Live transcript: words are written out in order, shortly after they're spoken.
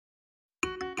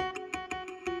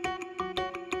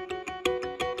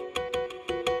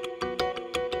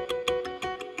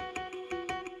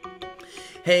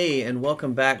Hey, and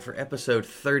welcome back for episode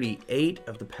 38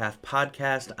 of the Path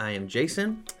Podcast. I am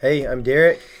Jason. Hey, I'm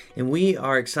Derek. And we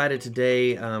are excited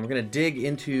today. We're going to dig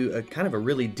into a kind of a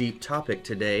really deep topic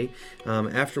today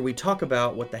after we talk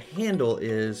about what the handle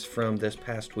is from this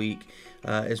past week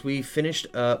as we finished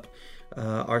up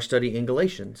our study in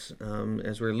Galatians.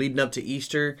 As we're leading up to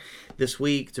Easter this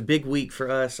week, it's a big week for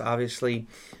us, obviously.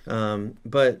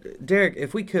 But Derek,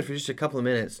 if we could for just a couple of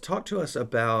minutes, talk to us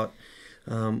about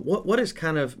what is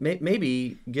kind of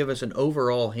maybe give us an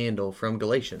overall handle from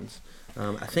Galatians.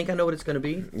 I think I know what it's going to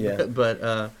be. Yeah.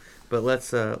 But let's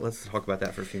talk about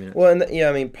that for a few minutes. Well,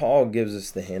 and Paul gives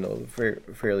us the handle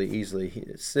fairly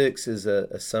easily. 6 is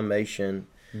a summation.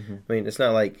 Mm-hmm. I mean, it's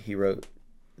not like he wrote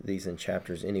these in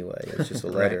chapters anyway. It's just a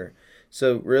letter. Right.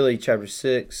 So really, chapter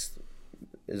 6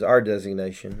 is our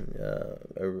designation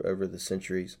over the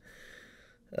centuries,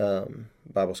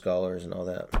 Bible scholars and all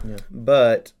that. Yeah.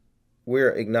 But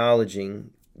we're acknowledging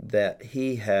that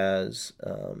he has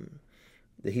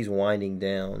that he's winding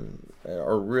down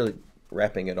or really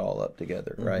wrapping it all up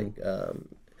together, right?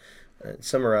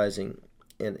 Summarizing,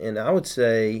 and I would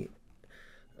say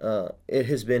it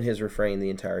has been his refrain the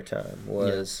entire time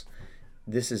was,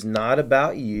 this is not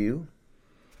about you,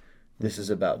 this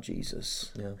is about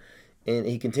Jesus. Yeah. And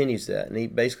he continues that, and he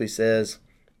basically says,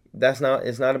 it's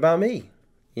not about me,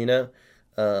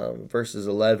 verses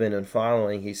 11 and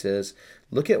following, he says,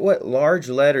 look at what large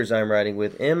letters I'm writing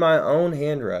with in my own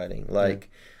handwriting.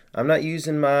 I'm not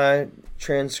using my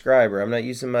transcriber. I'm not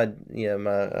using my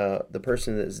the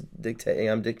person that's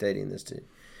I'm dictating this to.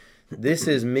 This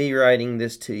is me writing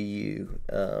this to you,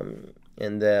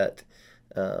 and that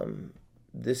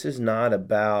this is not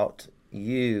about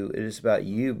you. It is about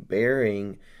you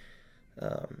bearing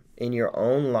in your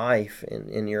own life and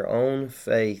in your own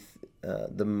faith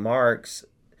the marks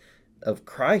of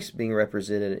Christ being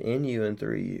represented in you and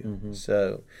through you. Mm-hmm.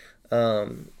 So,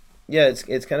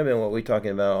 it's kind of been what we're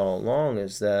talking about all along,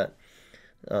 is that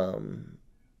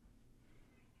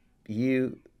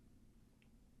you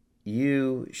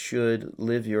should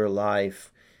live your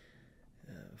life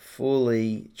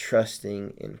fully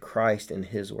trusting in Christ and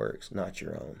His works, not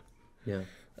your own. Yeah.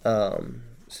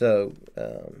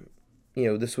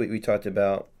 This week we talked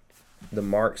about the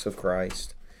marks of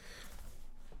Christ.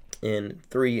 And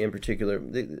 3 in particular,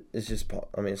 it's just Paul.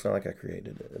 I mean, it's not like I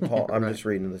created it. Paul, I'm just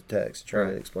reading the text, trying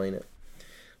to explain it.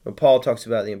 But Paul talks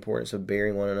about the importance of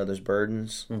bearing one another's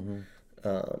burdens, and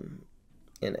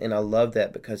I love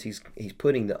that because he's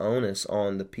putting the onus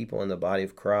on the people in the body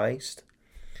of Christ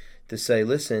to say,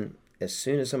 listen, as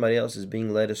soon as somebody else is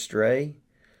being led astray,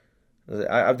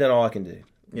 I've done all I can do.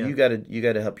 Yeah. You got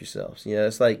to help yourselves.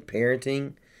 It's like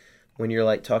parenting when you're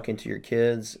like talking to your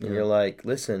kids and you're like,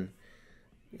 listen.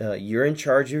 You're in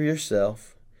charge of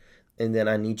yourself, and then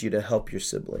I need you to help your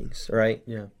siblings, right?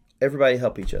 Yeah. Everybody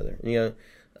help each other. No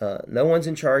one's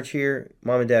in charge here.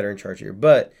 Mom and dad are in charge here,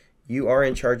 but you are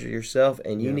in charge of yourself,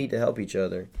 and you need to help each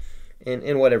other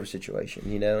in whatever situation,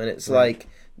 And it's like,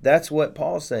 that's what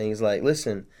Paul's saying. Is like,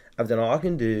 listen, I've done all I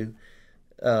can do,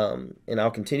 and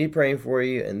I'll continue praying for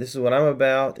you, and this is what I'm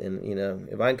about, and,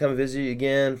 if I can come visit you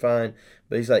again, fine.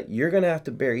 But he's like, you're going to have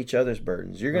to bear each other's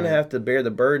burdens. You're going to have to bear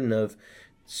the burden of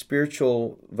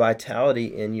spiritual vitality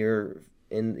in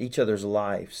each other's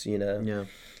lives, Yeah.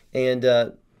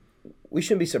 And we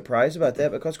shouldn't be surprised about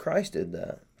that because Christ did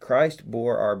that. Christ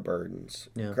bore our burdens.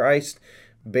 Yeah. Christ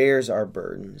bears our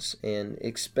burdens and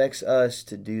expects us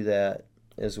to do that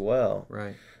as well.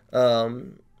 Right.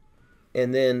 And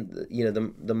then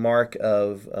the mark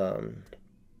of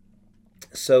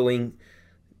sowing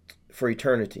for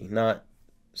eternity, not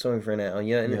sowing for now.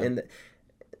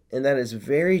 And that is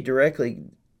very directly,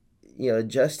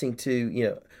 adjusting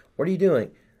to, what are you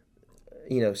doing?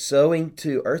 Sowing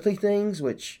to earthly things,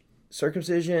 which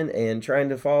circumcision and trying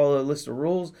to follow a list of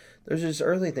rules, those are just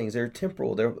earthly things. They're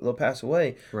temporal. They'll pass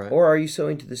away. Right. Or are you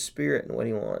sowing to the Spirit and what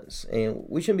He wants? And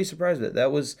we shouldn't be surprised that.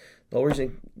 That was the whole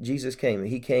reason Jesus came.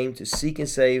 He came to seek and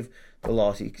save the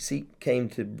lost. He came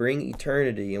to bring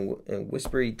eternity and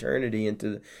whisper eternity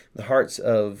into the hearts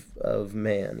of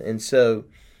man. And so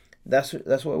that's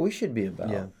what we should be about.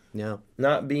 Yeah. Yeah.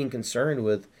 Not being concerned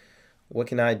with what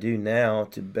can I do now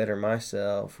to better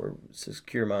myself or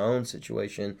secure my own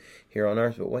situation here on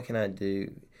earth, but what can I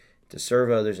do to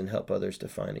serve others and help others to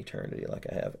find eternity like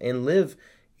I have and live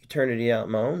eternity out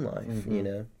in my own life,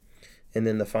 And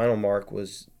then the final mark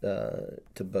was to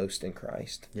boast in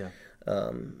Christ. Yeah.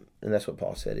 And that's what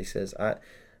Paul said. He says, I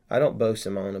don't boast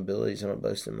in my own abilities. I don't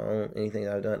boast in my own anything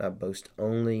that I've done. I boast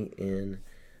only in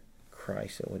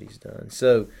Christ and what He's done.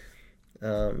 So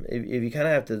if you kind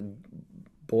of have to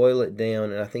boil it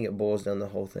down, and I think it boils down the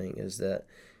whole thing, is that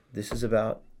this is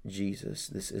about Jesus.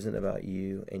 This isn't about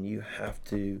you, and you have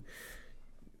to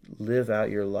live out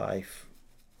your life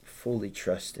fully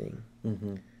trusting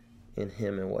in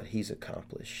Him and what He's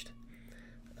accomplished.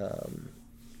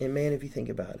 And man, if you think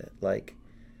about it, like,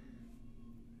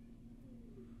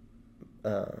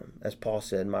 as Paul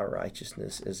said, my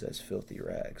righteousness is as filthy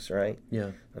rags, right?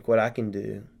 Yeah. Like, what I can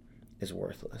do is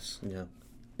worthless. Yeah.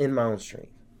 In my own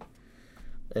strength.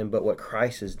 But what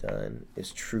Christ has done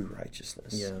is true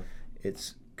righteousness. Yeah.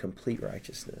 It's complete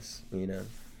righteousness, you know.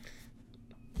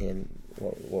 And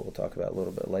what we'll talk about a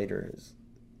little bit later is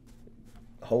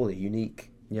holy,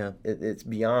 unique. Yeah. It's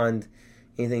beyond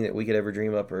anything that we could ever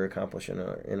dream up or accomplish in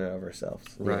and of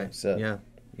ourselves. Right. Yeah, so, yeah.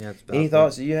 It's any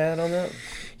thoughts that you had on that?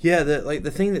 Yeah.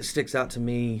 The thing that sticks out to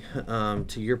me, to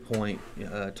your point,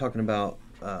 talking about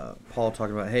Paul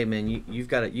talking about, hey man, you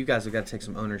guys have got to take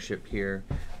some ownership here.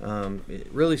 It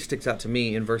really sticks out to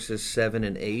me in verses 7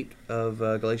 and 8 of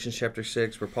Galatians chapter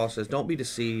 6, where Paul says, "Don't be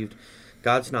deceived.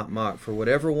 God's not mocked. For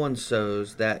whatever one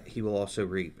sows, that he will also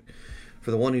reap. For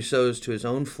the one who sows to his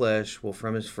own flesh will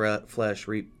from his flesh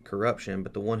reap corruption,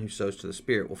 but the one who sows to the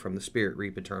Spirit will from the Spirit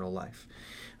reap eternal life."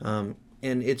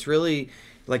 And it's really,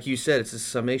 like you said, it's a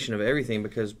summation of everything,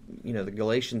 because the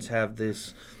Galatians have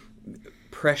this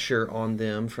pressure on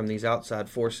them from these outside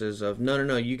forces of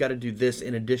no, you got to do this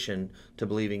in addition to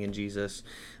believing in Jesus.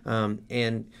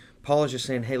 And Paul is just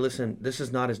saying, hey, listen, this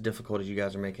is not as difficult as you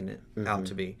guys are making it out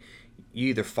to be. You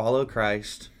either follow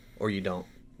Christ or you don't.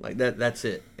 Like that's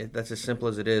it. That's as simple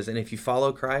as it is. And if you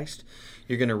follow Christ,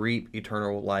 you're going to reap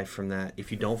eternal life from that.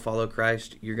 If you don't follow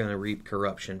Christ, you're going to reap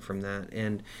corruption from that.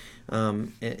 And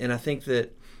I think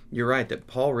that you're right, that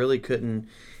Paul really couldn't.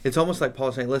 It's almost like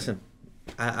Paul saying, listen,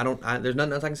 there's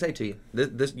nothing else I can say to you.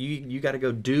 You got to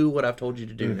go do what I've told you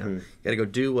to do now. You got to go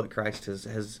do what Christ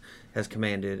has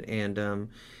commanded. And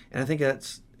I think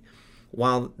that's,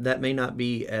 while that may not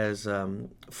be as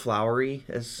flowery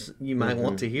as you might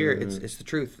want to hear, it's the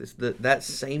truth. That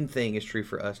same thing is true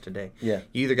for us today. Yeah.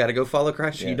 You either got to go follow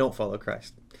Christ or you don't follow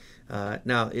Christ.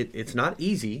 Now, it's not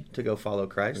easy to go follow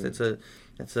Christ.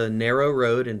 It's a narrow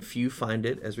road, and few find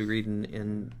it, as we read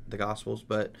in the Gospels.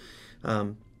 But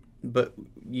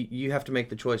you have to make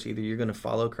the choice. Either you're going to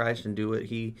follow Christ and do what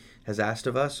He has asked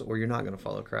of us, or you're not going to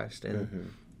follow Christ.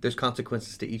 And there's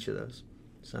consequences to each of those.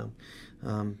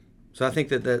 So I think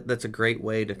that's a great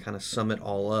way to kind of sum it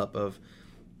all up of,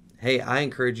 hey, I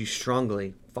encourage you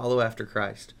strongly, follow after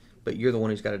Christ, but you're the one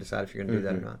who's got to decide if you're going to do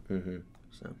that or not.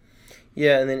 So.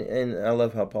 Yeah, and I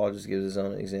love how Paul just gives his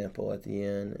own example at the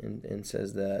end and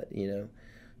says that,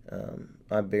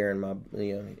 I bear in my,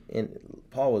 and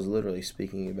Paul was literally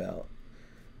speaking about,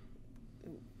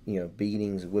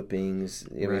 beatings, whippings,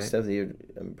 stuff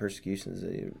that persecutions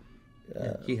that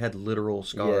he had literal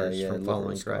scars from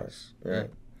following Christ. Right.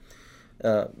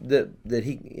 That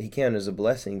he counted as a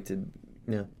blessing to,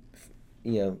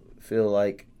 feel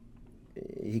like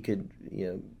he could,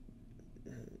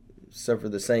 suffer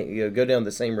the same, go down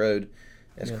the same road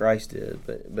as Christ did.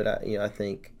 But I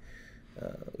think,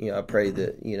 I pray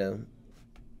that,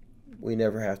 we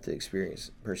never have to experience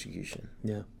persecution.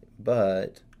 Yeah.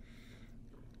 But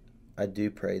I do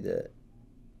pray that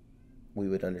we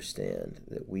would understand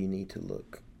that we need to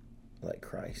look like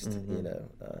Christ,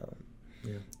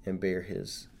 and bear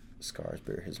His scars,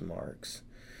 bear His marks.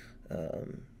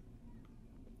 And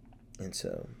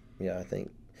so, I think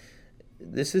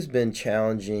this has been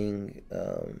challenging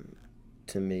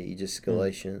to me, just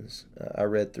Galatians. I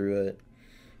read through it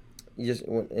just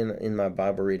in my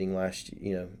Bible reading last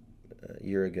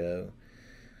year ago.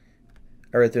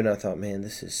 I read through it and I thought, man,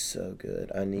 this is so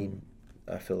good.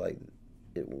 I feel like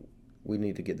we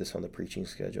need to get this on the preaching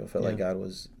schedule. I felt like God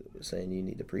was saying, you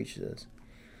need to preach this.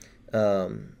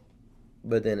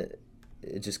 But then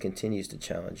it just continues to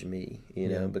challenge me,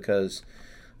 because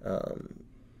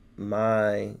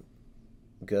my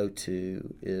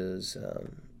go-to is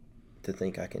to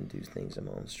think I can do things in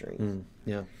my own strength.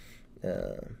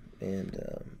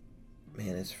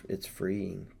 Man, it's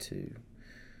freeing to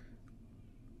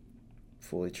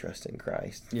fully trust in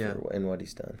Christ and what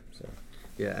He's done. So.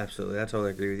 Yeah, absolutely. I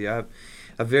totally agree with you.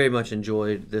 I've very much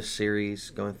enjoyed this series,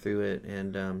 going through it,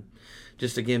 and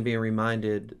just again being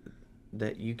reminded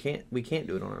that we can't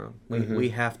do it on our own. We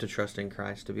have to trust in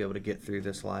Christ to be able to get through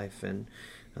this life, and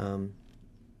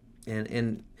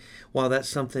while that's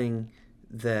something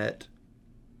that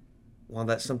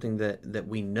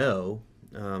we know,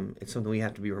 it's something we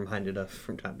have to be reminded of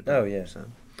from time to time. Oh yeah. So,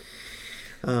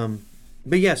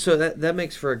 But yeah, so that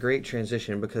makes for a great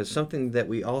transition, because something that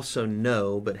we also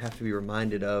know but have to be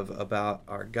reminded of about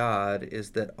our God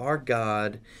is that our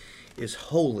God is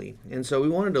holy. And so we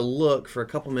wanted to look for a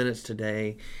couple minutes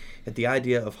today at the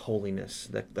idea of holiness,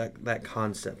 that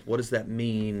concept. What does that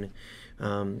mean?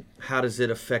 How does it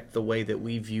affect the way that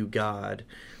we view God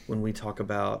when we talk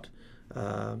about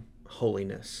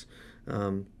holiness?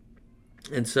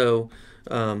 And so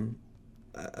I'm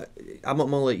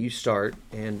gonna let you start,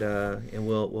 and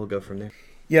we'll go from there.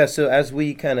 Yeah, so as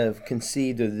we kind of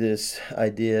conceived of this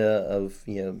idea of,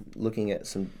 looking at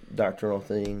some doctrinal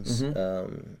things,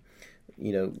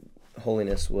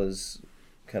 holiness was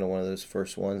kind of one of those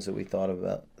first ones that we thought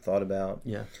about.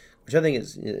 Yeah. Which I think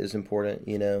is important,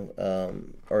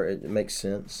 or it makes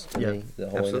sense to me that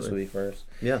holiness absolutely. would be first.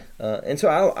 Yeah. And so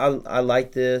I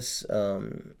like this,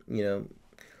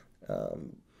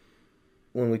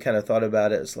 when we kind of thought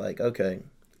about it, it's like, okay,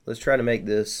 let's try to make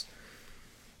this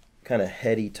kind of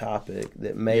heady topic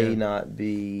that may not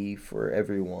be for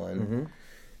everyone,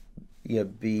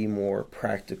 be more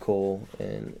practical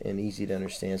and easy to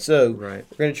understand. So Right.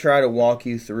 we're going to try to walk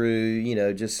you through,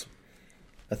 just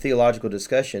a theological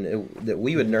discussion that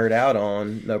we would nerd out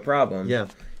on, no problem. Yeah.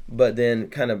 But then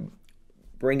kind of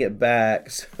bring it back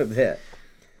so that,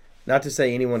 not to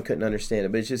say anyone couldn't understand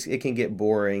it, but it can get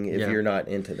boring if you're not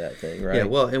into that thing, right? Yeah,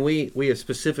 well, and we have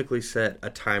specifically set a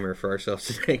timer for ourselves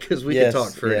today, because we could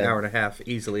talk for an hour and a half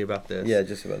easily about this. Yeah,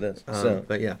 just about this.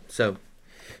 But yeah, so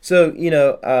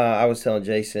I was telling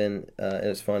Jason, it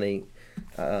was funny,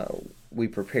 we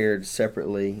prepared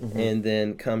separately and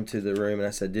then come to the room, and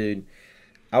I said, dude,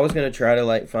 I was going to try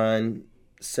to find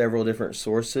several different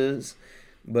sources,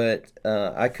 but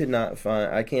I could not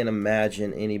find. I can't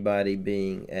imagine anybody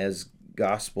being as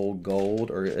gospel gold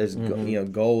or as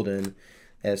golden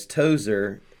as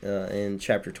Tozer in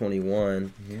chapter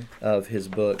 21 of his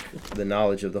book, The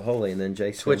Knowledge of the Holy. And then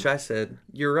Jason, to which I said,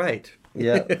 "You're right."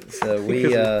 Yeah. So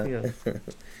we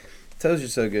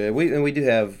Tozer's so good. We do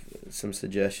have some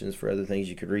suggestions for other things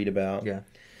you could read about. Yeah.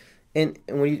 And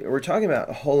when we're talking about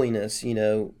holiness,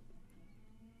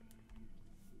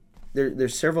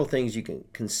 there's several things you can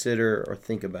consider or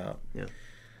think about. Yeah.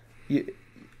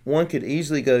 One could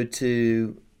easily go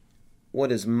to, what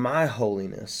does my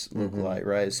holiness look like,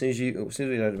 right? As soon as we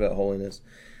talk about holiness,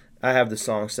 I have the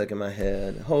song stuck in my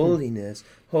head. Holiness,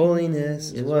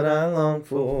 holiness is what I long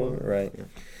for, right?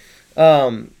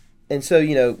 Yeah. And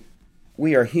so,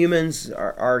 we are humans.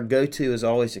 Our go-to is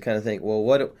always to kind of think,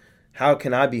 well, how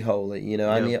can I be holy?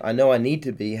 I know I need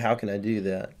to be. How can I do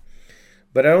that?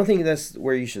 But I don't think that's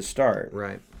where you should start.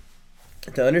 Right.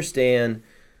 To understand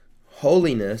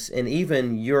holiness, and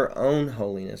even your own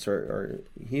holiness or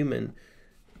human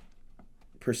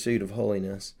pursuit of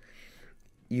holiness,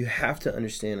 you have to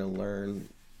understand and learn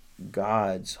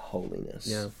God's holiness.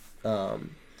 Yeah.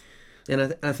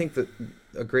 And I think that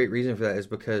a great reason for that is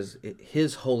because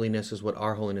His holiness is what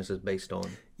our holiness is based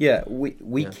on. Yeah,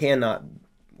 we cannot.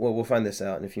 Well, we'll find this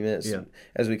out in a few minutes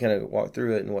as we kind of walk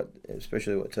through it, and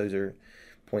especially what Tozer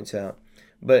points out.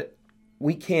 But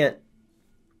we can't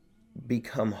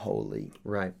become holy.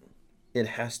 Right. It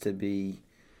has to be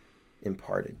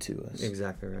imparted to us.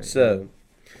 Exactly right. So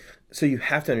you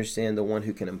have to understand the one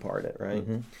who can impart it, right?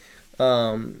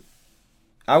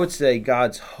 I would say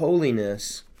God's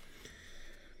holiness,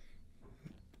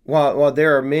 while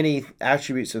there are many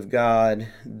attributes of God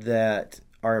that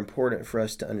are important for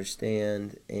us to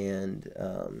understand, and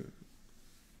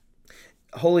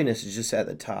holiness is just at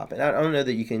the top. And I don't know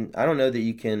that you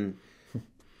can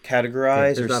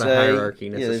categorize there's or not say a hierarchy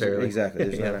necessarily. Exactly,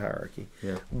 there's not a hierarchy.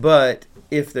 Yeah. But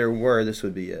if there were, this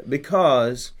would be it,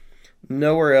 because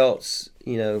nowhere else,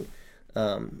 I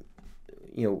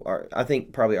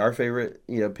think probably our favorite,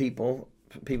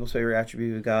 people's favorite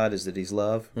attribute of God is that He's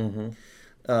love.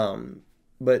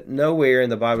 But nowhere in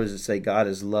the Bible does it say God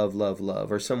is love, love,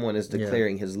 love, or someone is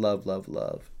declaring His love, love,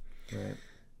 love. Right.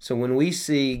 So when we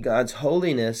see God's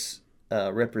holiness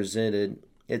represented,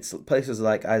 it's places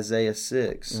like Isaiah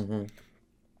 6, and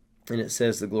it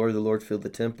says, "The glory of the Lord filled the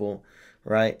temple,"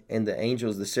 right? And the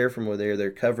angels, the seraphim were there.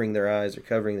 They're covering their eyes, they're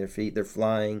covering their feet, they're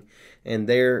flying, and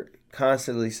they're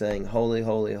constantly saying, "Holy,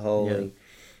 holy, holy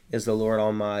is the Lord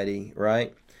Almighty,"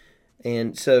 right?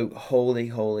 And so, holy,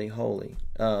 holy, holy.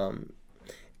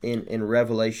 In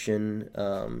Revelation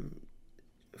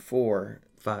 4,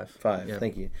 5.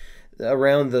 Thank you.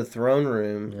 Around the throne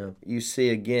room, you see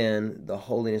again the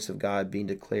holiness of God being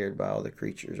declared by all the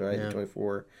creatures, right? The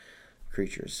 24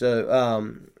 creatures. So,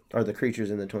 or the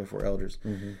creatures and the 24 elders.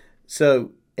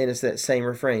 So, and it's that same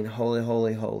refrain: holy,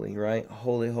 holy, holy, right?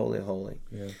 Holy, holy, holy.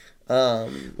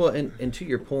 Well, and to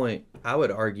your point, I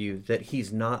would argue that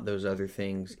he's not those other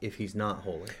things if he's not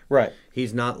holy. Right.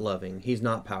 He's not loving. He's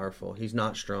not powerful. He's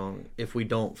not strong if we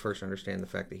don't first understand the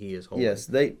fact that he is holy. Yes,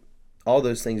 all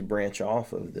those things branch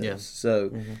off of this. Yeah.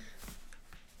 So,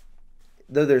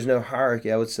 though there's no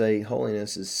hierarchy, I would say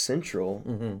holiness is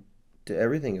central to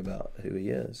everything about who he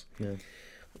is. Yeah.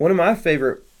 One of my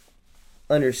favorite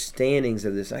understandings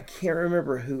of this, I can't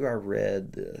remember who I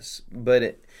read this, but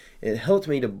it helped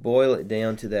me to boil it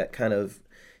down to that kind of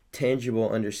tangible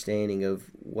understanding of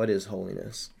what is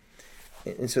holiness.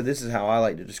 And so this is how I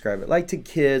like to describe it, like to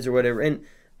kids or whatever. And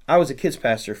I was a kids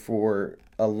pastor for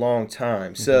a long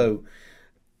time, so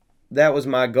that was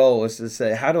my goal, is to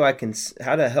say, how do I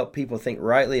help people think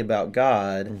rightly about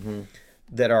God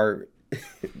that are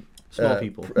small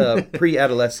people,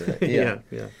 pre-adolescent. Yeah.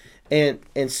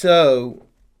 And so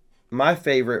my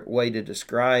favorite way to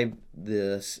describe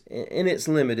this, and it's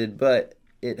limited, but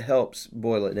it helps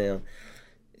boil it down,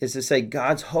 is to say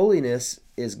God's holiness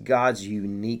is God's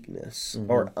uniqueness,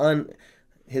 or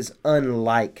his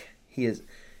unlikeness.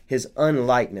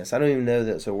 I don't even know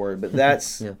that's a word, but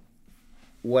that's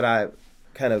what I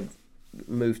kind of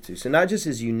moved to. So not just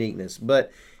his uniqueness,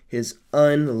 but his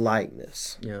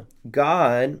unlikeness. Yeah.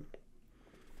 God,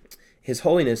 his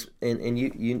holiness, and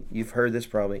you've heard this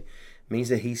probably, means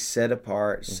that he's set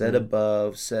apart, set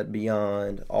above, set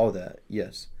beyond, all that.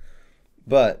 Yes.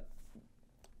 But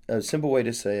a simple way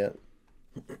to say it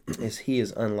is he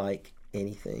is unlike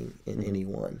anything and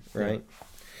anyone, right?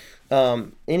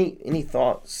 Any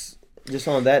thoughts just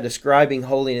on that, describing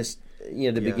holiness,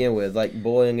 to begin with, like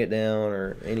boiling it down,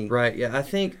 or any? Right. Yeah. I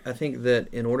think that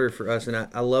in order for us, and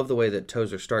I love the way that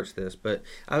Tozer starts this, but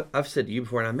I've said to you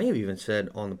before, and I may have even said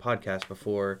on the podcast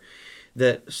before,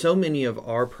 that so many of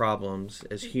our problems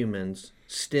as humans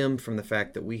stem from the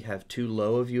fact that we have too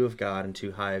low a view of God and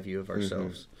too high a view of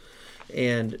ourselves.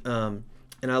 And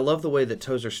I love the way that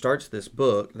Tozer starts this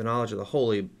book, The Knowledge of the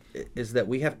Holy, is that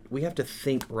we have to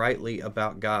think rightly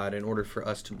about God in order for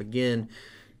us to begin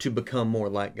to become more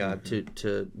like God,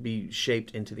 to be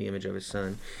shaped into the image of his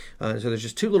Son. So there's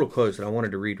just two little quotes that I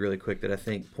wanted to read really quick that I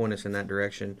think point us in that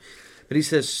direction. But he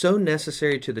says, so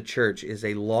necessary to the church is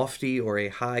a lofty or a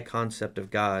high concept of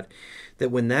God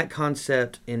that when that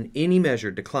concept in any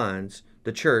measure declines,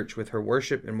 the church, with her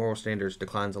worship and moral standards,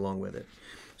 declines along with it.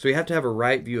 So we have to have a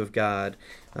right view of God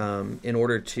in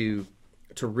order to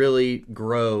really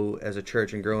grow as a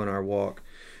church and grow in our walk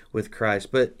with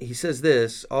Christ. But he says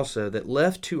this also, that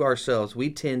left to ourselves,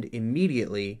 we tend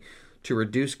immediately to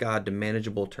reduce God to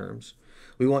manageable terms.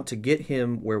 We want to get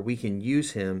him where we can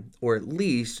use him, or at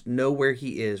least know where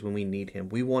he is when we need him.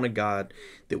 We want a God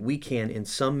that we can, in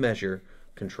some measure,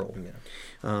 control. Yeah.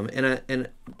 And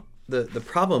the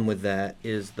problem with that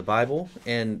is the Bible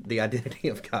and the identity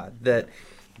of God, that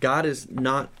God is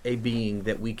not a being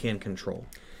that we can control.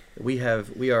 We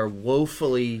are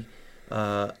woefully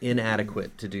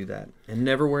inadequate to do that, and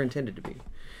never were intended to be.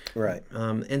 Right.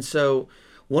 And so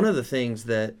one of the things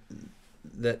that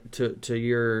to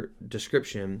your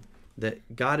description,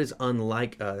 that God is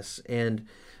unlike us, and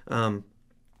I'm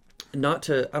not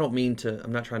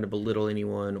trying to belittle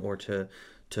anyone or to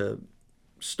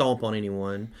stomp on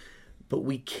anyone, but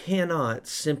we cannot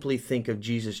simply think of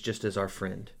Jesus just as our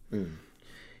friend.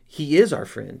 He is our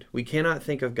friend. We cannot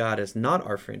think of God as not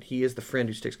our friend. He is the friend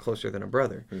who sticks closer than a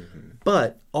brother.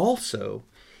 But also,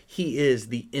 he is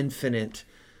the infinite,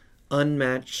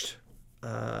 unmatched,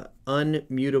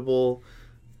 unmutable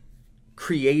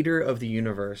creator of the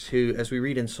universe, who, as we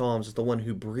read in Psalms, is the one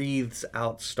who breathes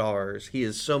out stars. He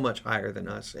is so much higher than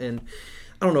us. And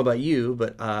I don't know about you,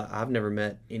 but I've never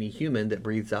met any human that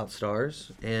breathes out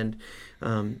stars. And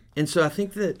so I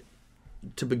think that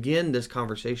to begin this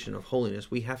conversation of holiness,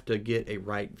 we have to get a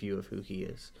right view of who he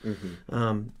is.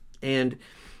 And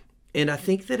I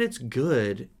think that it's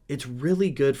good. It's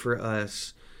really good for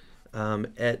us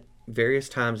at various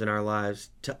times in our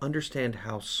lives to understand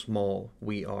how small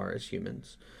we are as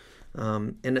humans.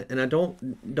 And I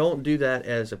don't do that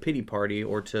as a pity party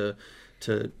or to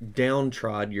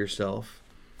downtrod yourself,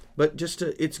 but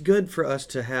it's good for us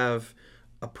to have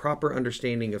a proper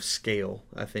understanding of scale,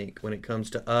 I think, when it comes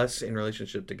to us in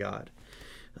relationship to God.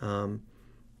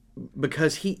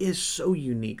 Because he is so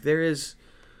unique. There is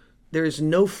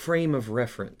no frame of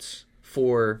reference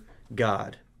for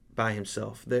God by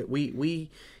himself, that we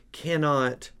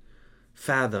cannot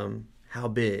fathom how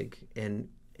big and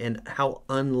how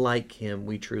unlike him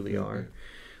we truly are.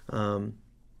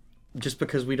 Just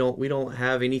because we don't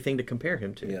have anything to compare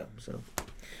him to. Yeah. So,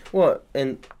 well,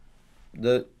 and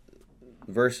the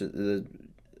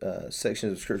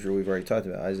sections of scripture we've already talked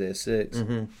about, Isaiah 6,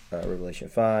 Revelation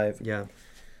 5. Yeah.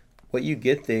 what you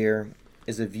get there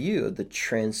is a view of the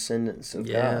transcendence of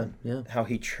God, how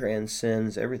He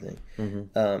transcends everything.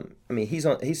 I mean,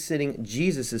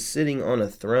 Jesus is sitting on a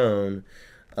throne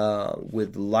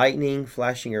with lightning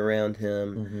flashing around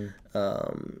Him.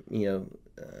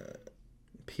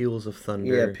 Peals of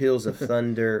thunder. Yeah, peals of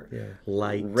thunder.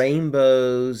 Light.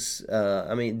 Rainbows.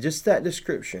 I mean, just that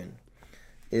description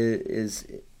is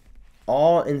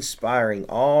awe-inspiring,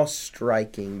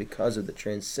 awe-striking because of the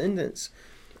transcendence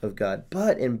of God.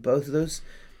 But in both of those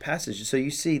passages, so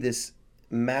you see this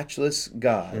matchless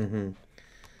God.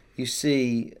 You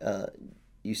see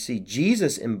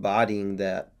Jesus embodying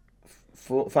that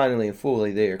finally and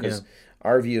fully there, because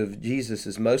our view of Jesus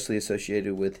is mostly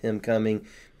associated with Him coming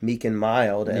meek and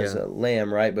mild as a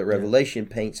lamb, right? But Revelation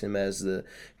paints Him as the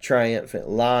triumphant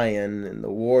lion and the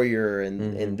warrior,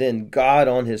 and then God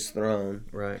on His throne.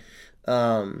 Right.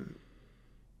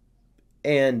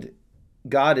 And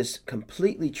God is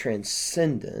completely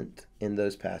transcendent in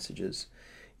those passages,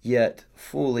 yet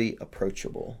fully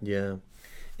approachable. Yeah.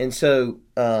 And so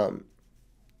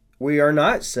we are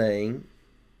not saying,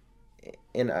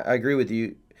 and I agree with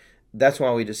you, that's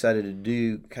why we decided to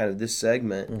do kind of this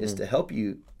segment, is to help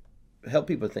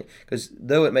people think. Because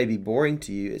though it may be boring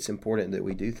to you, it's important that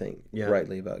we do think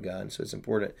rightly about God. And so it's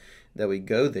important that we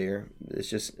go there. It's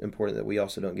just important that we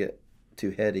also don't get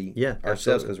too heady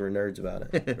ourselves, because we're nerds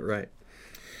about it. Right.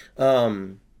 But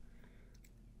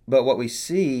what we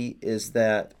see is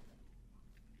that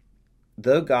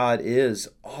though God is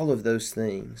all of those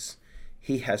things,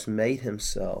 He has made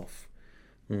Himself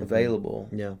available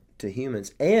to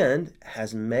humans, and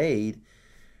has made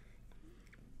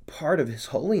part of His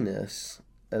holiness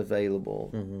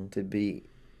available to be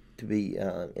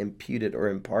imputed or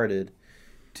imparted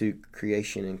to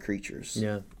creation and creatures.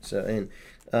 Yeah. So, and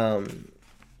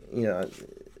I'd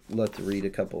love to read a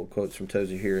couple of quotes from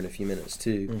Tozer here in a few minutes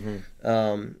too.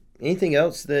 Anything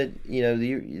else that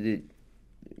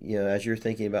as you're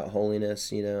thinking about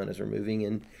holiness, and as we're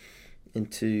moving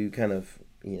into kind of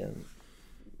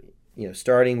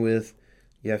starting with,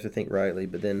 you have to think rightly,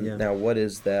 but then now what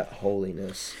is that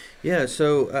holiness? Yeah,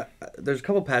 so there's a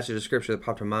couple passages of Scripture that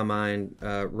popped in my mind.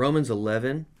 Romans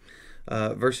 11,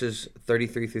 verses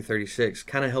 33 through 36,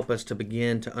 kind of help us to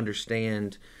begin to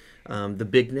understand the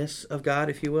bigness of God,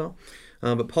 if you will.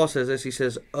 But Paul says this, he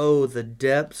says, "Oh, the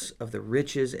depths of the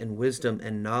riches and wisdom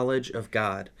and knowledge of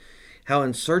God! How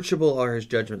unsearchable are His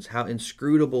judgments, how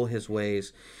inscrutable His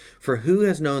ways! For who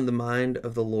has known the mind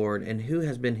of the Lord, and who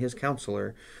has been His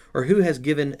counselor? Or who has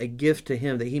given a gift to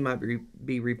Him that He might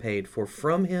be repaid? For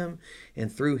from Him,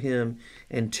 and through Him,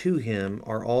 and to Him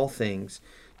are all things.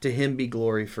 To Him be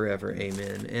glory forever.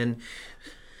 Amen." And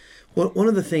one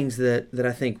of the things that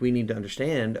I think we need to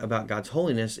understand about God's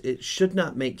holiness, it should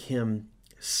not make Him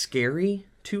scary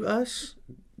to us.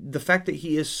 The fact that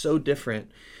He is so different,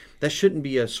 that shouldn't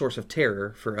be a source of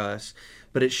terror for us,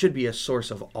 but it should be a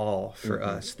source of awe for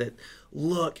us. That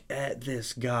look at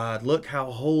this God, look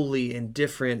how holy and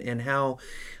different, and how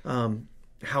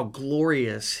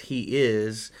glorious He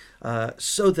is,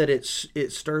 so that it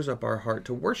stirs up our heart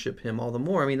to worship Him all the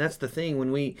more. I mean, that's the thing,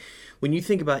 when you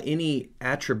think about any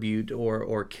attribute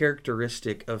or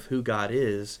characteristic of who God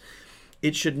is,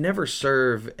 it should never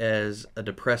serve as a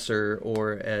depressor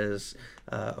or as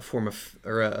a form of,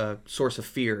 or a source of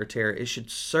fear or terror. It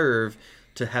should serve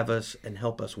to have us and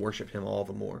help us worship Him all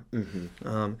the more.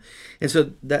 And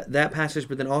so that passage,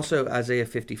 but then also Isaiah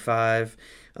 55,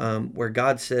 where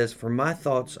God says, "For my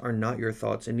thoughts are not your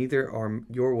thoughts, and neither are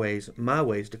your ways my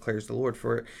ways, declares the Lord.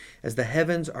 For as the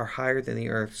heavens are higher than the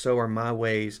earth, so are my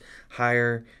ways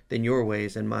higher than your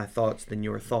ways, and my thoughts than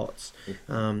your thoughts."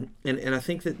 And I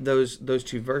think that those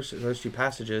two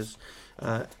passages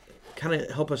kind of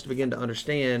help us to begin to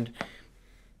understand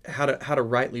how to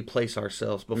rightly place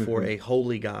ourselves before a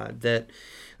holy God, that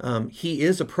He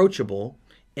is approachable,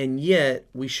 and yet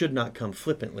we should not come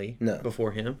flippantly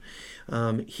before Him.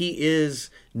 He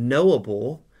is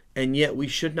knowable, and yet we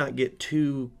should not get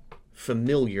too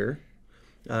familiar,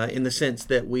 in the sense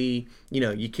that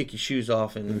you kick your shoes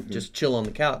off and just chill on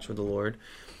the couch with the Lord.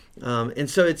 And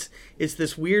so it's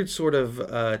this weird sort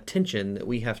of tension that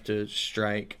we have to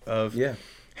strike of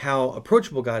how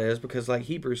approachable God is, because like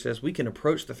Hebrews says, we can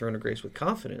approach the throne of grace with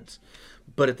confidence,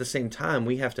 but at the same time,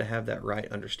 we have to have that right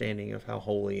understanding of how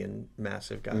holy and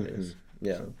massive God is.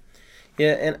 Yeah. So.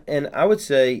 Yeah, and I would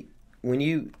say when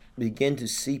you begin to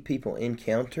see people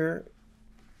encounter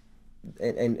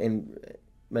and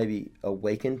maybe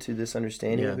awaken to this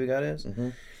understanding of who God is,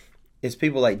 it's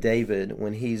people like David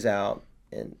when he's out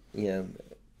and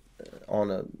on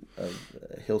a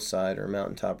hillside or a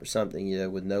mountaintop or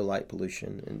something, with no light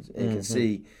pollution, and can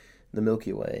see the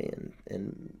Milky Way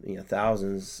and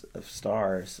thousands of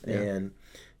stars, and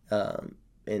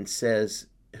says,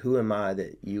 "Who am I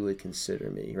that you would consider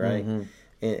me?" Right? Mm-hmm.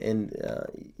 And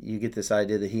you get this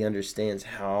idea that he understands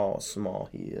how small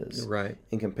he is, Right,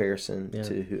 in comparison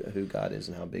to who God is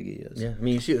and how big he is. Yeah, I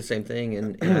mean, you see the same thing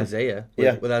in Isaiah.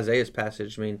 With Isaiah's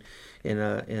passage. I mean, in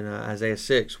Isaiah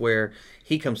 6, where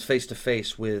he comes face to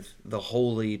face with the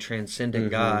holy, transcendent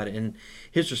God, and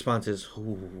his response is,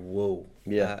 "Whoa,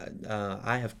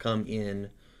 I have come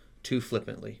in too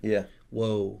flippantly. Yeah,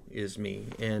 Woe is me."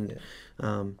 And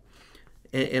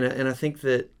I think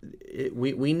that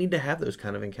we need to have those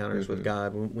kind of encounters with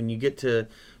God when you get to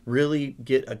really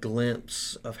get a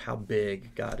glimpse of how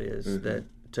big God is, that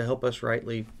to help us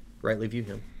rightly view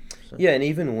Him. So. Yeah, and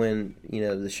even when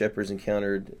the shepherds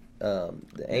encountered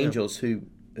the angels who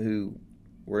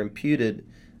were imputed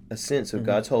a sense of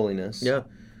God's holiness,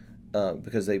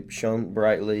 because they shone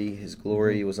brightly, His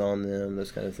glory was on them,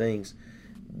 those kind of things,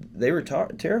 they were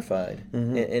terrified,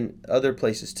 and other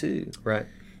places too. Right.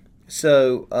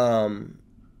 So,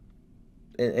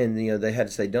 and they had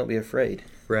to say, "Don't be afraid."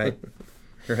 Right.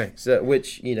 Right. So,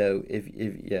 which it's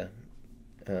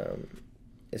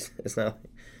not.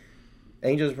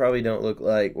 Angels probably don't look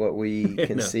like what we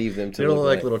conceive them to. They don't look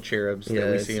like little cherubs that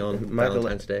we see on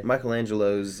Valentine's Day.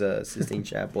 Michelangelo's Sistine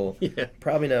Chapel.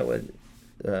 Probably not what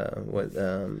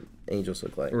angels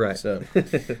look like. Right.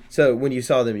 So when you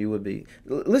saw them, you would be.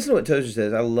 Listen to what Tozer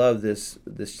says. I love this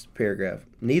paragraph.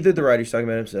 Neither the writer, talking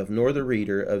about himself, nor the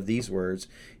reader of these words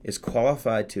is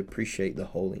qualified to appreciate the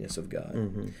holiness of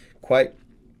God. Quite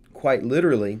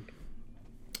literally,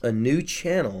 a new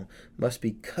channel must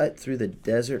be cut through the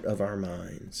desert of our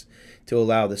minds to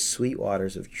allow the sweet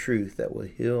waters of truth that will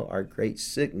heal our great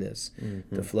sickness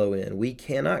to flow in. We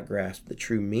cannot grasp the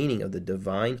true meaning of the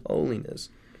divine holiness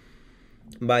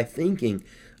by thinking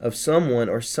of someone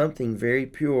or something very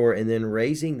pure and then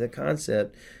raising the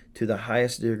concept to the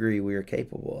highest degree we are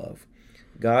capable of.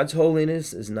 God's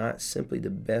holiness is not simply the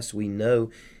best we know,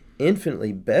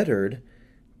 infinitely bettered.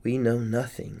 We know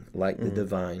nothing like the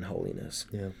divine holiness.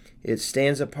 Yeah. It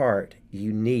stands apart,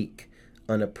 unique,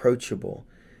 unapproachable,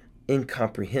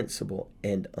 incomprehensible,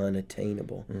 and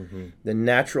unattainable. The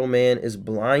natural man is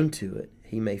blind to it.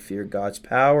 He may fear God's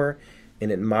power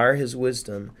and admire His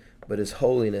wisdom, but His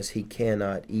holiness he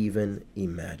cannot even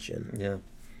imagine. Yeah.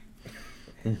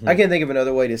 I can't think of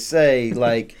another way to say,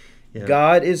 like,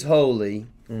 God is holy,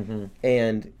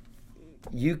 and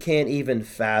you can't even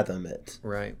fathom it.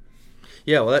 Right.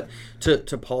 Yeah, well,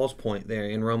 to Paul's point there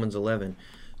in Romans 11,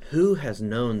 who has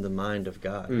known the mind of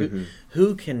God?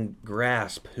 Who can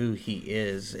grasp who He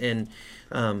is? And,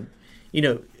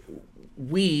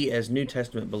 we as New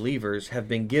Testament believers have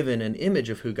been given an image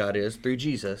of who God is through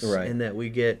Jesus, and that we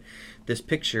get this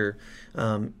picture,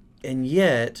 and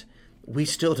yet we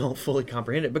still don't fully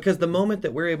comprehend it, because the moment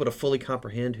that we're able to fully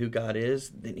comprehend who God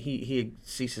is, then He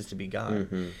ceases to be God.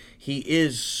 He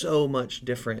is so much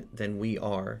different than we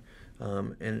are.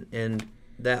 And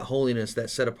that holiness,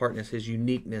 that set apartness, His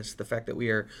uniqueness, the fact that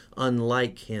we are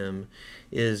unlike Him,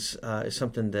 is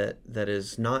something that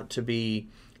is not to be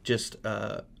just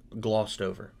glossed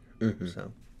over.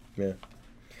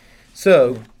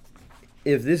 So,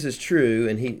 if this is true,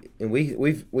 and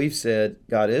we've said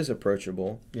God is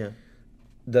approachable,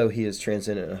 though He is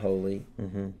transcendent and holy,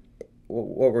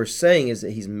 what we're saying is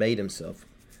that He's made Himself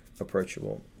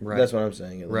approachable. Right. That's what I'm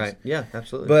saying. At least. Right. Yeah.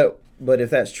 Absolutely. But if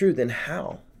that's true, then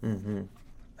how?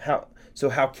 How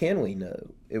can we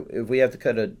know? If we have to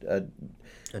cut a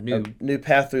new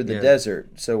path through the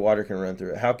desert so water can run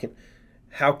through it,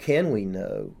 how can we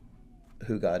know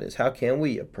who God is? How can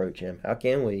we approach Him? How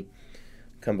can we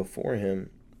come before Him?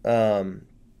 And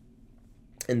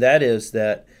that is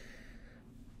that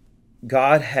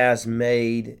God has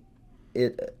made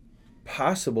it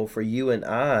possible for you and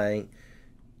I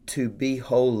to be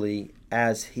holy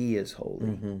as He is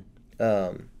holy.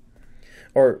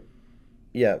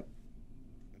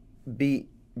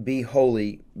 Be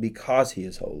holy because He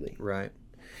is holy. Right.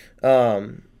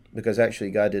 Because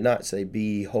actually God did not say,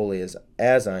 "Be holy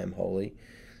as I am holy,"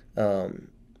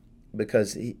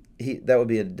 because he that would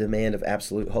be a demand of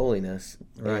absolute holiness.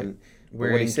 Right. And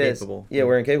we're what incapable. He says,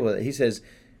 we're incapable of it. He says,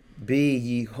 "Be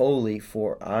ye holy,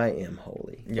 for I am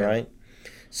holy." Yeah. Right.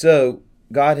 So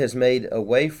God has made a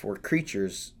way for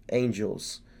creatures,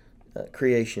 angels,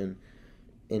 creation,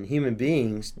 and human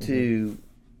beings to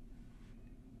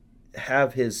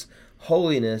have His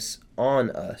holiness on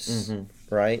us,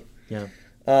 right? Yeah.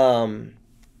 And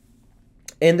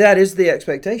that is the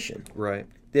expectation. Right.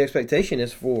 The expectation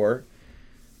is for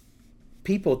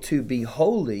people to be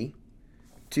holy,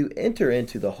 to enter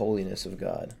into the holiness of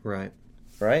God. Right.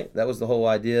 right? That was the whole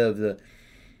idea of the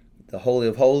Holy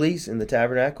of Holies in the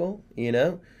tabernacle, you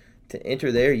know. To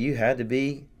enter there, you had to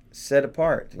be set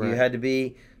apart. Right. You had to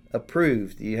be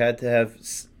approved. You had to have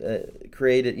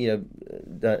created,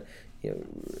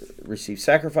 receive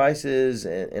sacrifices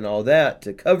and all that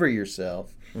to cover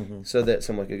yourself, so that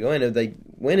someone could go in. If they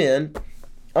went in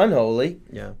unholy,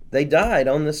 they died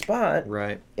on the spot,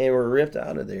 right, and were ripped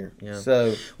out of there. Yeah.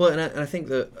 So, well, and I think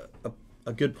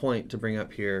a good point to bring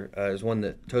up here is one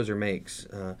that Tozer makes,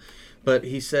 but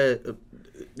he said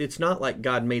it's not like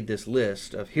God made this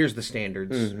list of here's the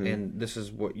standards and this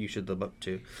is what you should live up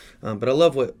to. But I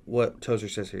love what Tozer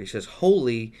says here. He says,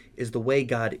 holy is the way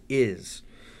God is.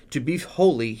 To be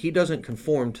holy, he doesn't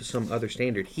conform to some other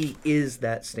standard. He is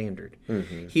that standard.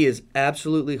 He is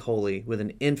absolutely holy with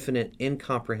an infinite,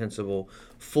 incomprehensible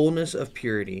fullness of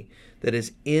purity that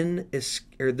is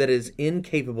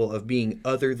incapable of being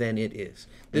other than it is.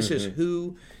 This is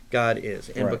who God is.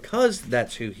 And because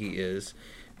that's who he is,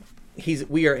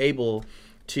 we are able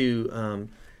to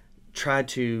try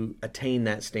to attain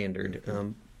that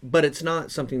standard. But it's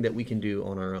not something that we can do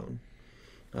on our own.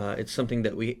 It's something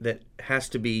that has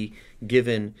to be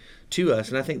given to us,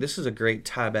 and I think this is a great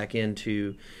tie back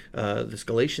into this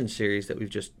Galatians series that we've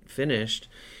just finished.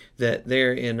 That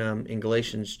there in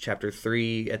Galatians chapter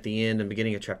 3 at the end and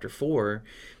beginning of chapter 4,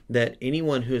 that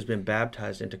anyone who has been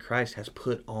baptized into Christ has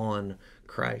put on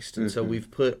Christ, and so we've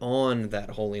put on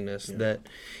that holiness that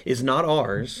is not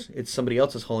ours; it's somebody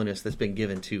else's holiness that's been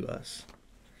given to us.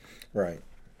 Right.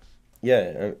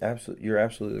 Yeah, absolutely. You're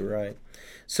absolutely right.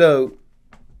 So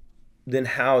then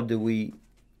how do we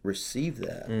receive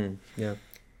that? And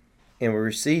we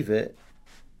receive it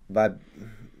by,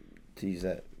 to use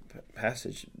that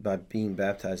passage, by being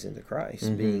baptized into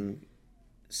Christ, being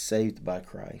saved by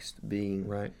Christ,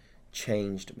 being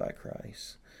changed by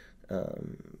Christ,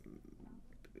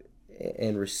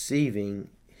 and receiving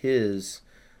his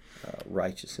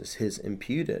righteousness, his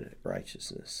imputed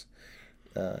righteousness,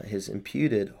 his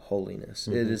imputed holiness.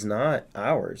 It is not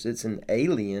ours. It's an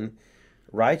alien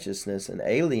righteousness, an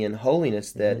alien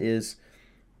holiness that is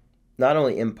not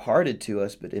only imparted to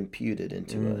us but imputed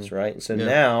into us, right? And so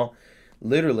now,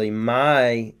 literally,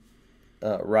 my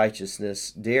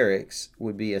righteousness, Derek's,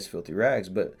 would be as filthy rags,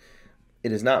 but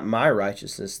it is not my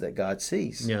righteousness that God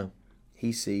sees.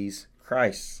 He sees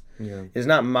Christ's. It is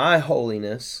not my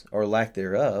holiness or lack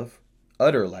thereof,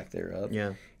 utter lack thereof.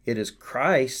 It is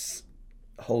Christ's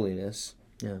holiness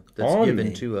that's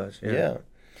given to us.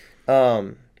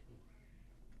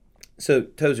 So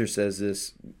Tozer says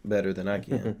this better than I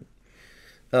can.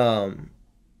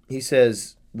 He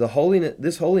says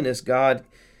this holiness God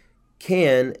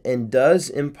can and does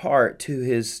impart to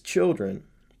his children.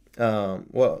 Let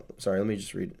me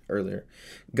just read earlier.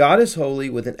 God is holy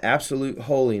with an absolute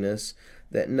holiness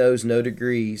that knows no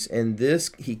degrees, and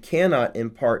this he cannot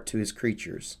impart to his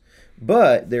creatures.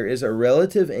 But there is a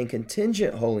relative and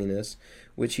contingent holiness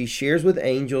which he shares with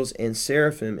angels and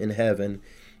seraphim in heaven,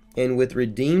 and with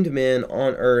redeemed men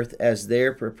on earth as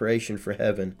their preparation for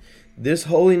heaven. This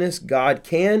holiness God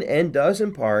can and does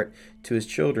impart to his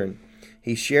children.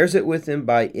 He shares it with them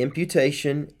by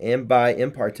imputation and by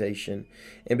impartation,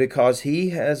 and because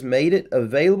he has made it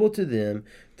available to them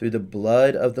through the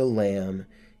blood of the Lamb,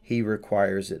 he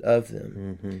requires it of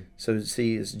them. So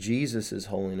see, it's Jesus'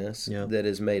 holiness that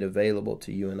is made available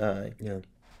to you and I.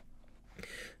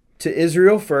 To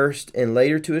Israel first, and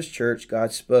later to his church,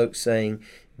 God spoke, saying,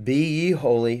 "Be ye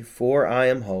holy, for I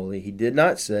am holy." He did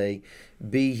not say,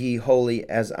 "Be ye holy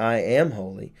as I am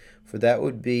holy," for that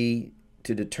would be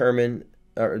to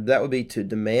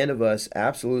demand of us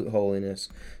absolute holiness,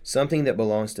 something that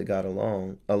belongs to God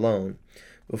alone.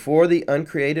 Before the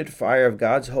uncreated fire of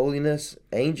God's holiness,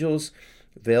 angels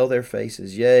veil their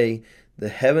faces. Yea, the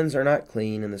heavens are not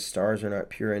clean, and the stars are not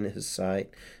pure in his sight.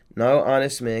 No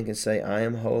honest man can say, "I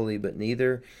am holy," but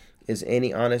neither is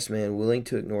any honest man willing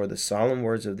to ignore the solemn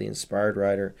words of the inspired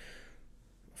writer.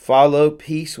 Follow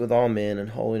peace with all men and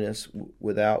holiness,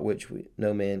 without which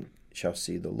no man shall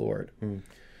see the Lord.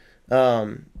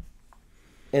 And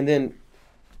then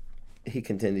he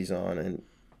continues on, and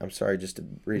I'm sorry just to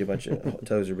read a bunch of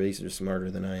Tozer, but he's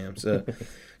smarter than I am. So,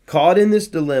 caught in this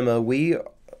dilemma,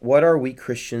 what are we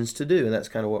Christians to do? And that's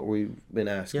kind of what we've been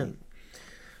asking.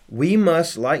 We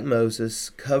must, like Moses,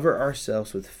 cover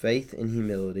ourselves with faith and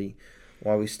humility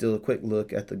while we steal a quick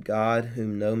look at the God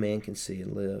whom no man can see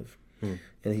and live.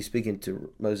 And he's speaking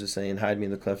to Moses saying, "Hide me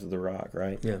in the cleft of the rock,"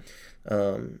 right?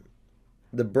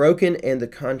 The broken and the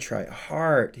contrite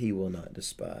heart he will not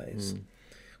despise.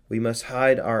 We must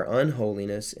hide our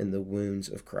unholiness in the wounds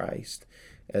of Christ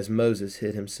as Moses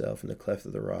hid himself in the cleft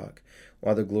of the rock,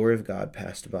 while the glory of God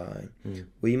passed by.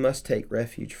 We must take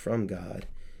refuge from God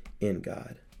in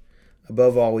God.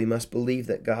 Above all, we must believe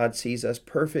that God sees us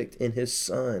perfect in his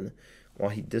Son, while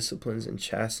he disciplines and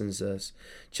chastens us,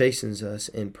 chastens us,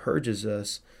 and purges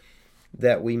us,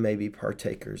 that we may be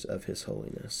partakers of his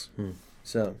holiness.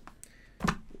 So,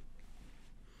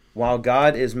 while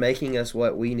God is making us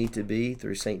what we need to be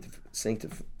through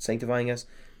sanctifying us,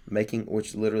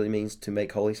 which literally means to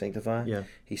make holy, sanctify. Yeah.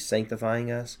 He's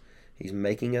sanctifying us. He's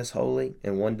making us holy,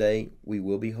 and one day we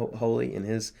will be holy in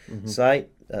his sight.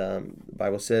 The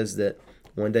Bible says that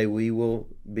one day we will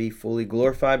be fully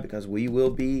glorified because we will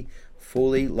be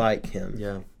fully like him.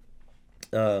 Yeah.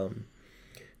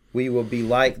 We will be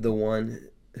like the one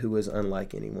who is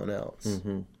unlike anyone else.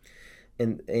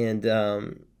 But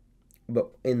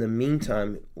in the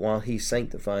meantime, while he's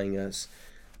sanctifying us,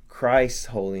 Christ's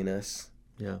holiness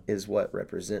is what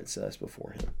represents us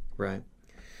before him. Right.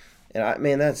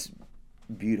 And that's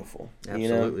beautiful.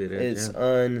 Absolutely, it is. It's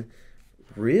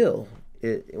unreal.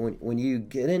 When you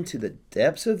get into the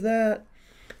depths of that,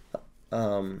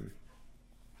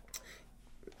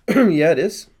 it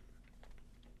is.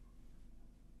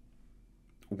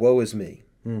 Woe is me.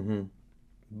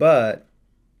 But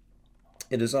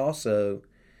it is also,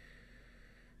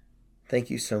 thank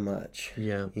you so much.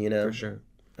 Yeah, for sure.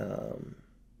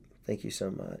 Thank you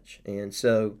so much. And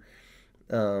so,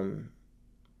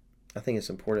 I think it's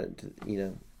important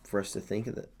to, for us to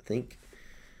think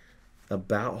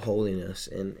about holiness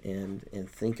and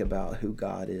think about who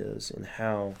God is and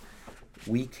how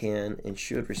we can and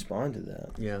should respond to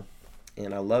that. Yeah.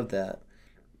 And I love that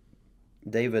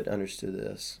David understood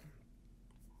this.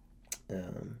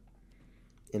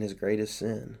 In his greatest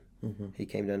sin, he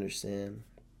came to understand,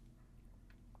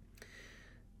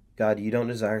 God, you don't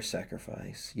desire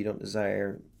sacrifice. You don't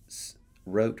desire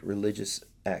rote religious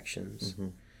actions.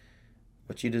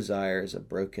 What you desire is a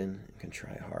broken and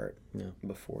contrite heart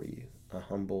before you, a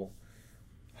humble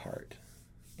heart.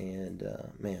 And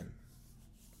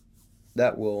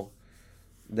that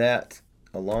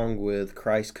along with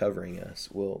Christ covering us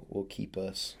will keep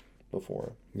us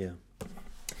before him. Yeah.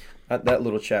 That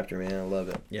little chapter, man, I love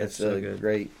it. Yeah, it's so a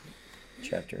great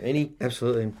chapter. Any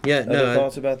absolutely, yeah. Other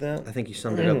thoughts about that? I think you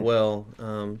summed it up well.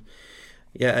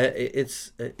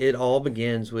 It all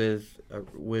begins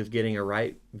with getting a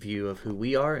right view of who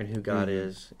we are and who God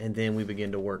is, and then we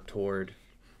begin to work toward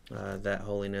that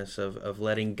holiness of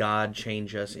letting God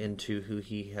change us into who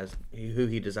He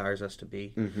desires us to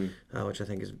be, which I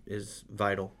think is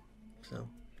vital. So.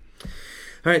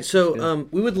 All right, so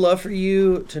we would love for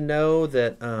you to know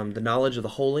that The Knowledge of the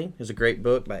Holy is a great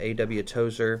book by A.W.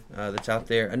 Tozer that's out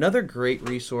there. Another great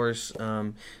resource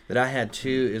that I had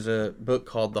too is a book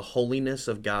called The Holiness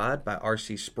of God by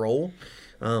R.C. Sproul.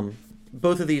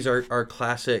 Both of these are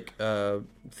classic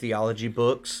theology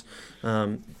books.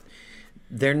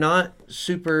 They're not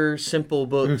super simple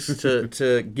books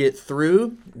to get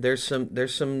through. There's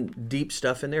some deep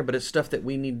stuff in there, but it's stuff that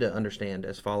we need to understand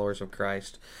as followers of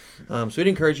Christ. So we'd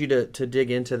encourage you to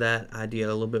dig into that idea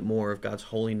a little bit more of God's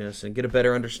holiness and get a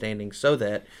better understanding so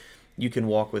that you can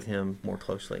walk with Him more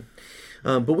closely.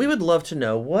 But we would love to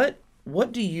know what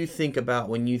do you think about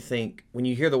when you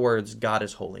hear the words God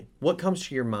is holy? What comes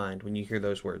to your mind when you hear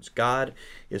those words? God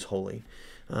is holy.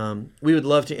 We would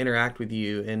love to interact with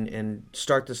you and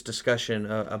start this discussion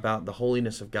about the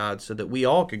holiness of God so that we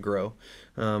all could grow.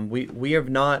 We have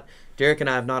not, Derek and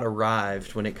I have not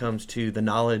arrived when it comes to the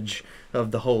knowledge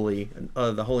of the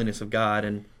holiness of God,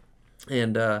 and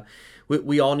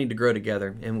we all need to grow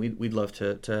together, and we'd love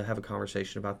to have a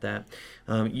conversation about that.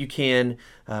 You can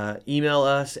email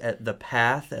us at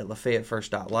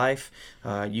thepath@lafayettefirst.life.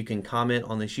 You can comment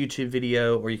on this YouTube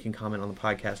video, or you can comment on the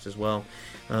podcast as well.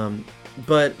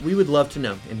 But we would love to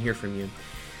know and hear from you.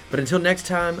 But until next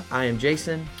time, I am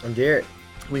Jason. I'm Derek.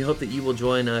 We hope that you will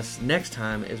join us next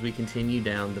time as we continue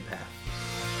down the path.